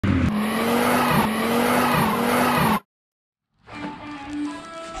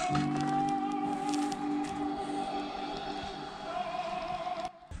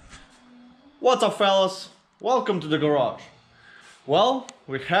What's up, fellas? Welcome to the garage. Well,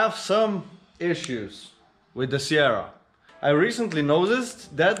 we have some issues with the Sierra. I recently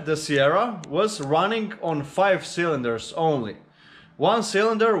noticed that the Sierra was running on 5 cylinders only. One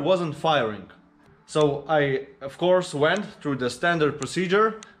cylinder wasn't firing. So I, of course, went through the standard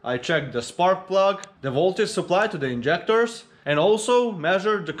procedure. I checked the spark plug, the voltage supply to the injectors, and also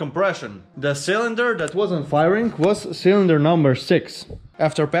measured the compression. The cylinder that wasn't firing was cylinder number 6.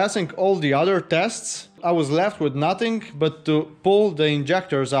 After passing all the other tests, I was left with nothing but to pull the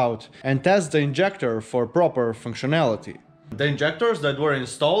injectors out and test the injector for proper functionality. The injectors that were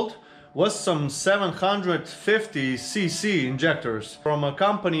installed was some 750cc injectors from a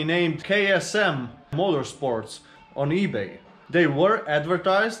company named hdgmotorsport on eBay. They were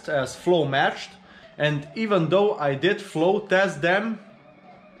advertised as flow matched, and even though I did flow test them,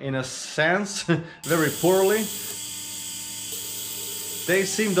 in a sense, very poorly, they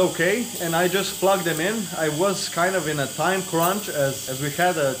seemed okay, and I just plugged them in. I was kind of in a time crunch as we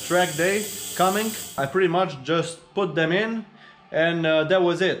had a track day coming. I pretty much just put them in, and that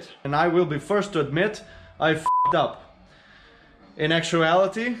was it. And I will be first to admit, I f***ed up. In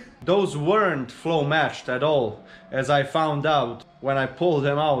actuality, those weren't flow matched at all, as I found out when I pulled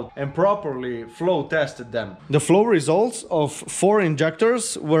them out and properly flow tested them. The flow results of 4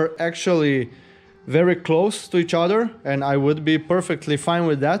 injectors were actually very close to each other, and I would be perfectly fine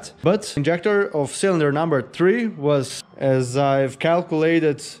with that. But injector of cylinder number 3 was, as I've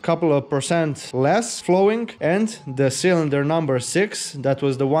calculated, a couple of % less flowing, and the cylinder number 6, that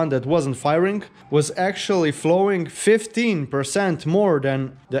was the one that wasn't firing, was actually flowing 15% more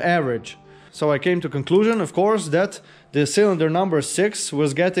than the average. So I came to conclusion, of course, that the cylinder number 6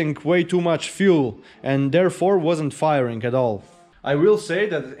 was getting way too much fuel and therefore wasn't firing at all. I will say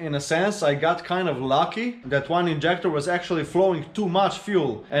that in a sense I got kind of lucky that one injector was actually flowing too much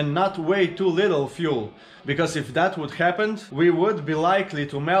fuel and not way too little fuel, because if that would happen, we would be likely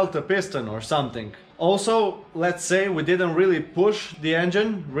to melt a piston or something. Also, let's say we didn't really push the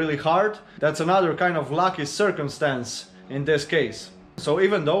engine really hard. That's another kind of lucky circumstance in this case. So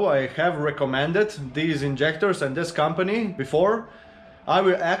even though I have recommended these injectors and this company before, I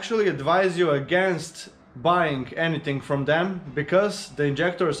will actually advise you against buying anything from them, because the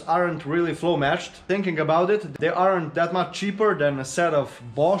injectors aren't really flow matched. Thinking about it, they aren't that much cheaper than a set of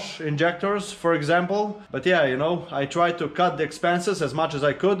Bosch injectors, for example. But yeah, you know, I tried to cut the expenses as much as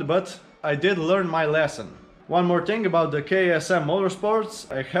I could, but I did learn my lesson. One more thing about the hdgmotorsport,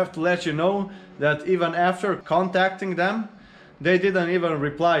 I have to let you know that even after contacting them, they didn't even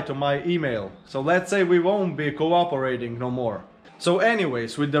reply to my email. So let's say we won't be cooperating no more. So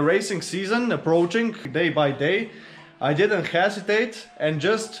anyways, with the racing season approaching day by day, I didn't hesitate and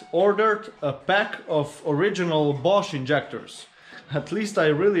just ordered a pack of original Bosch injectors. At least I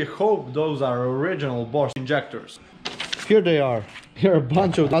really hope those are original Bosch injectors. Here they are. Here are a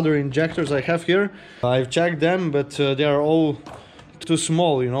bunch of other injectors I have here. I've checked them, but they are all too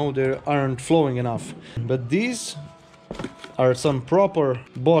small, you know, they aren't flowing enough. But these are some proper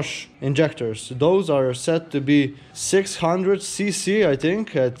Bosch injectors. Those are set to be 600cc, I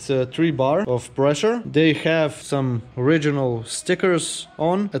think, at 3 bar of pressure. They have some original stickers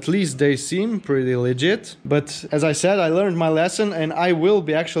on. At least they seem pretty legit. But as I said, I learned my lesson and I will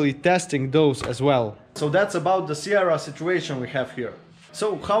be actually testing those as well. So that's about the Sierra situation we have here.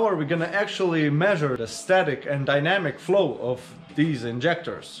 So how are we gonna actually measure the static and dynamic flow of these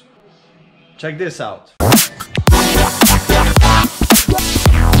injectors? Check this out.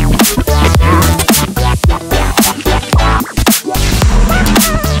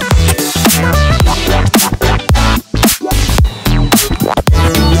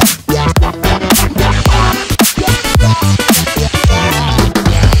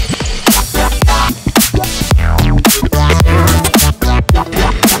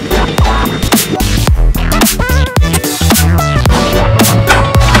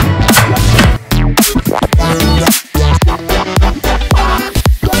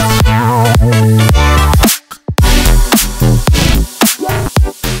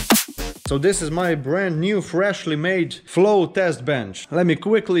 So this is my brand new freshly made flow test bench. Let me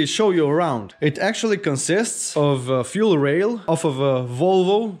quickly show you around. It actually consists of a fuel rail off of a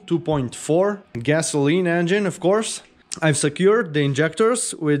Volvo 2.4 gasoline engine, of course. I've secured the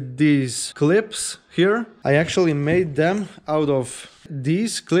injectors with these clips here. I actually made them out of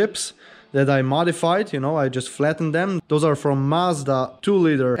these clips that I modified, you know, I just flattened them. Those are from Mazda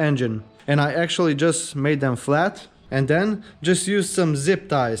 2-liter engine. And I actually just made them flat and then just use some zip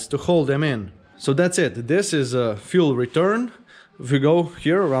ties to hold them in. So that's it. This is a fuel return. If we go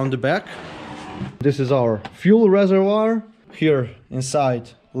here around the back, this is our fuel reservoir. Here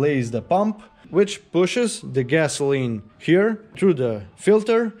inside lays the pump. which pushes the gasoline here through the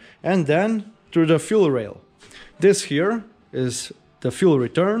filter and then through the fuel rail. This here is the fuel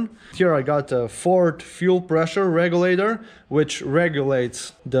return. Here I got a Ford fuel pressure regulator, which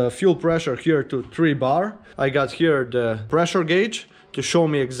regulates the fuel pressure here to 3 bar. I got here the pressure gauge to show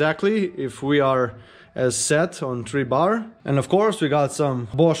me exactly if we are as set on 3 bar. And of course we got some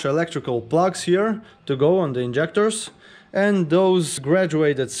Bosch electrical plugs here to go on the injectors and those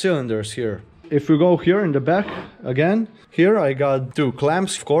graduated cylinders here. If we go here in the back again, here I got 2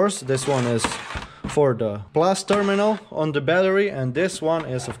 clamps, of course. This one is for the plus terminal on the battery and this one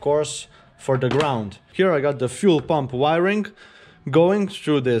is of course for the ground. Here I got the fuel pump wiring going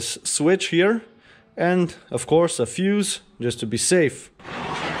through this switch here and of course a fuse just to be safe.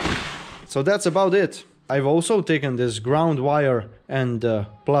 So that's about it. I've also taken this ground wire and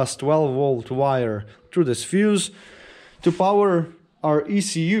plus 12 volt wire through this fuse to power our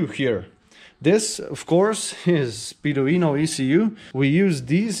ECU here. This, of course, is SPEEDUINO ECU. We use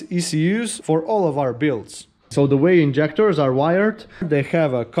these ECUs for all of our builds. So the way injectors are wired, they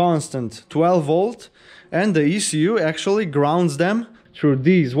have a constant 12 volt and the ECU actually grounds them through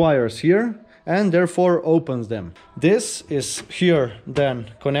these wires here and therefore opens them. This is here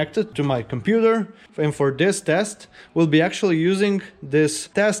then connected to my computer, and for this test we'll be actually using this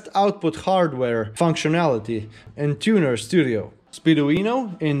test output hardware functionality in Tuner Studio.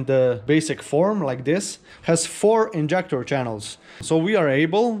 SPEEDUINO in the basic form like this has 4 injector channels, so we are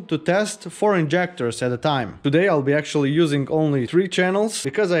able to test 4 injectors at a time. Today I'll be actually using only 3 channels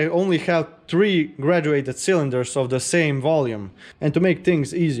because I only have 3 graduated cylinders of the same volume, and to make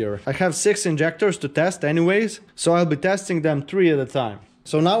things easier I have 6 injectors to test anyways, so I'll be testing them 3 at a time.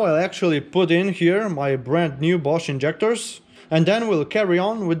 So now I'll actually put in here my brand new Bosch injectors and then we'll carry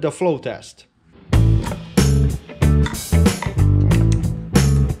on with the flow test.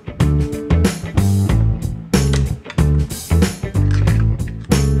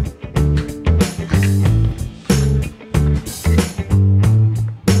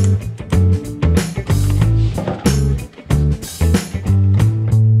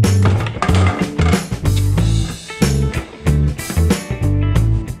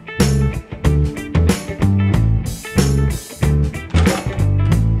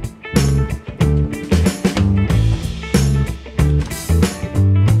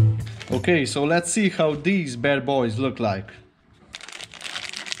 Okay, so let's see how these bad boys look like.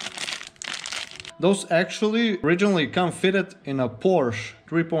 Those actually originally come fitted in a Porsche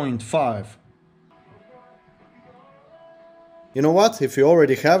 3.5. You know what? If you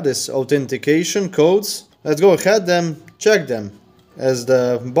already have this authentication codes, let's go ahead and check them, as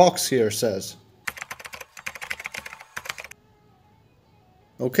the box here says.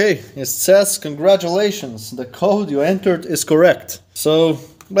 Okay, it says congratulations, the code you entered is correct. So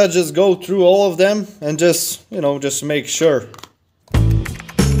let's just go through all of them and just, just make sure.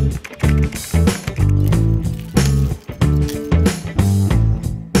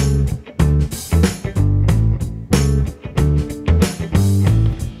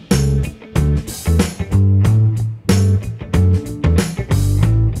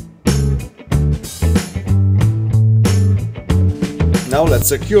 Now let's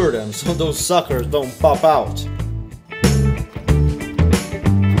secure them so those suckers don't pop out.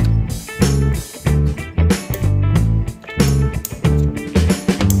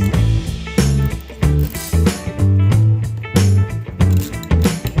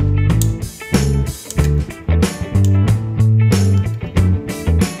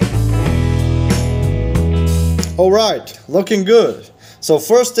 Alright, looking good. So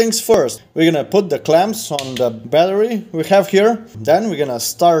first things first, we're gonna put the clamps on the battery we have here. Then we're gonna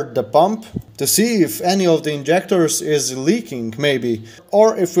start the pump to see if any of the injectors is leaking maybe,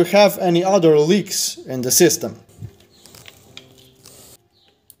 or if we have any other leaks in the system.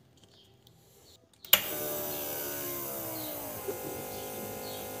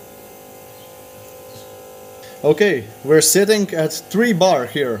 Okay, we're sitting at 3 bar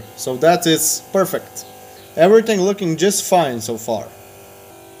here, so that is perfect. Everything looking just fine so far.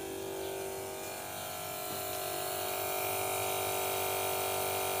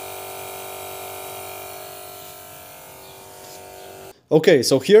 Okay,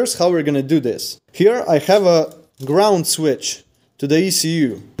 so here's how we're gonna do this. Here I have a ground switch to the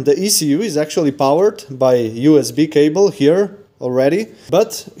ECU. The ECU is actually powered by USB cable here already,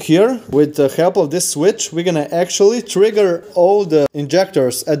 but here with the help of this switch we're gonna actually trigger all the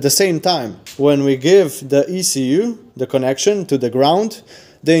injectors at the same time. When we give the ECU the connection to the ground,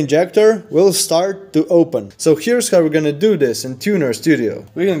 the injector will start to open. So here's how we're gonna do this in Tuner Studio.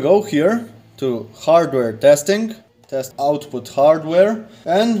 We can go here to hardware testing, test output hardware,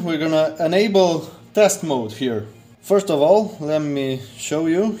 and we're gonna enable test mode here. First of all, let me show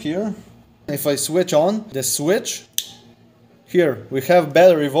you here. If I switch on the switch, here we have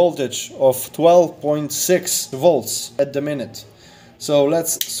battery voltage of 12.6 volts at the minute. So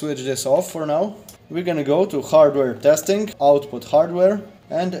let's switch this off for now. We're gonna go to hardware testing, output hardware,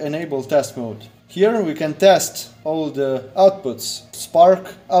 and enable test mode. Here we can test all the outputs,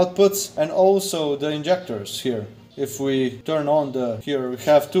 spark outputs, and also the injectors here. If we turn on here we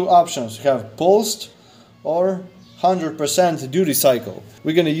have two options. We have pulsed or 100% duty cycle.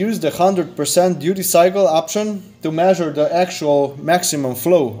 We're gonna use the 100% duty cycle option to measure the actual maximum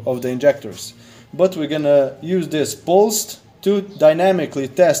flow of the injectors. But we're gonna use this pulsed to dynamically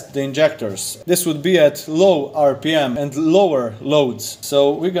test the injectors. This would be at low RPM and lower loads.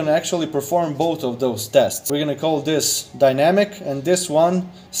 So we're gonna actually perform both of those tests. We're gonna call this dynamic and this one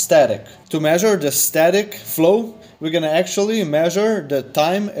static. To measure the static flow, we're gonna actually measure the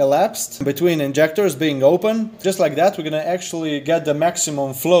time elapsed between injectors being open. Just like that, we're gonna actually get the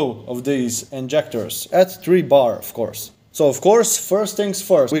maximum flow of these injectors at 3 bar, of course. So of course, first things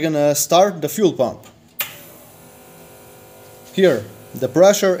first, we're gonna start the fuel pump. Here, the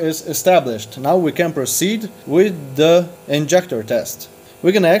pressure is established. Now we can proceed with the injector test.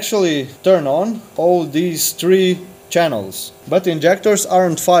 We're gonna actually turn on all these 3 channels, but the injectors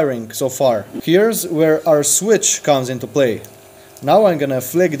aren't firing so far. Here's where our switch comes into play. Now I'm gonna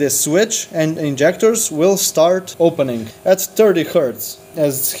flick this switch and injectors will start opening at 30 Hz,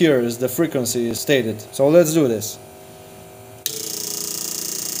 as here is the frequency stated. So let's do this.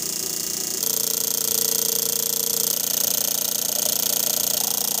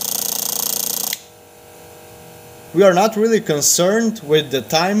 We are not really concerned with the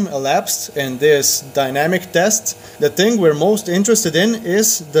time elapsed in this dynamic test. The thing we're most interested in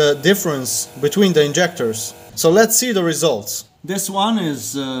is the difference between the injectors. So let's see the results. This one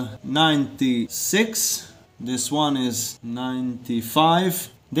is 96, this one is 95,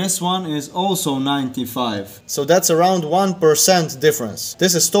 this one is also 95. So that's around 1% difference.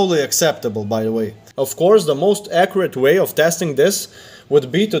 This is totally acceptable, by the way. Of course, the most accurate way of testing this would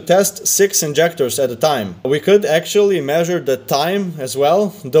be to test 6 injectors at a time. We could actually measure the time as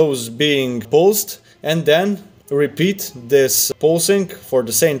well, those being pulsed, and then repeat this pulsing for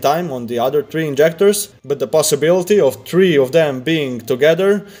the same time on the other 3 injectors, but the possibility of 3 of them being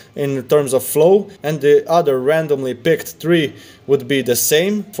together in terms of flow and the other randomly picked 3 would be the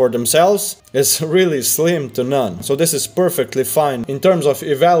same for themselves is really slim to none. So this is perfectly fine in terms of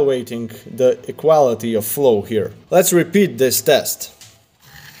evaluating the equality of flow here. Let's repeat this test.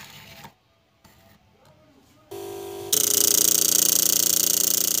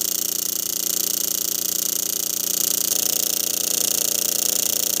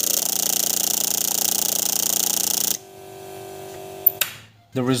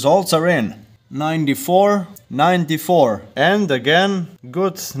 The results are in. 94, 94, and again,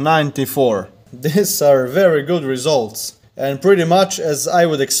 good 94. These are very good results, and pretty much as I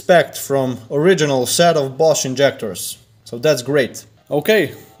would expect from original set of Bosch injectors. So that's great.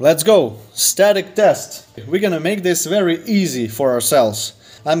 Okay, let's go. Static test. We're gonna make this very easy for ourselves.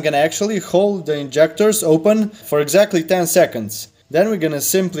 I'm gonna actually hold the injectors open for exactly 10 seconds. Then we're gonna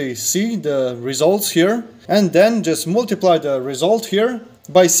simply see the results here, and then just multiply the result here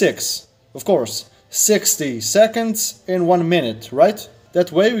by 6. Of course, 60 seconds in 1 minute, right?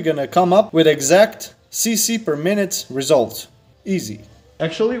 That way we're gonna come up with exact cc per minute result. Easy.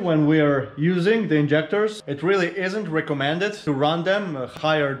 Actually, when we are using the injectors, it really isn't recommended to run them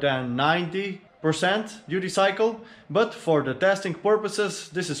higher than 90% duty cycle, but for the testing purposes,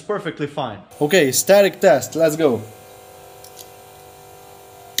 this is perfectly fine. Okay, static test, let's go.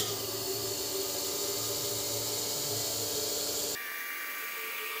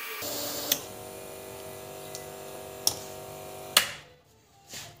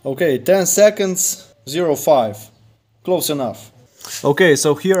 Okay, 10 seconds, 0.5. Close enough. Okay,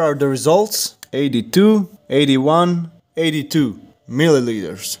 so here are the results. 82, 81, 82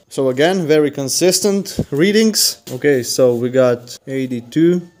 milliliters. So again, very consistent readings. Okay, so we got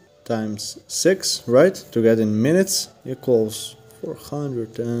 82 times 6, right? To get in minutes equals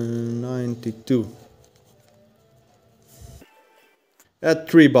 492. At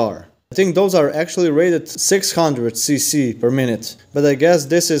 3 bar. I think those are actually rated 600 cc per minute, but I guess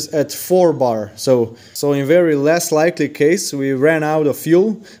this is at 4 bar, so in very less likely case we ran out of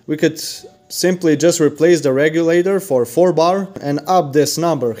fuel, we could simply just replace the regulator for 4 bar and up this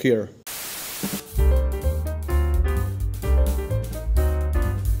number here.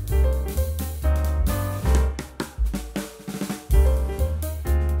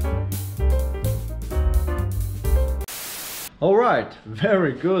 Alright,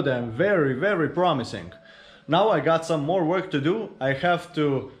 very good and very promising. Now I got some more work to do. I have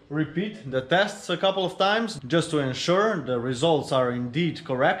to repeat the tests a couple of times just to ensure the results are indeed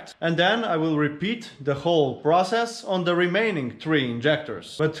correct. And then I will repeat the whole process on the remaining 3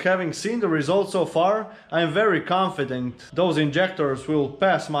 injectors. But having seen the results so far, I am very confident those injectors will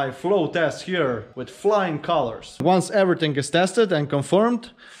pass my flow test here with flying colors. Once everything is tested and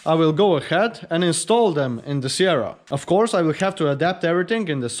confirmed, I will go ahead and install them in the Sierra. Of course, I will have to adapt everything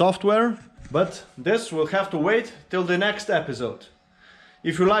in the software, but this will have to wait till the next episode.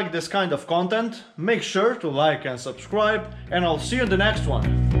 If you like this kind of content, make sure to like and subscribe, and I'll see you in the next one.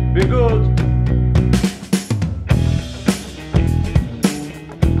 Be good!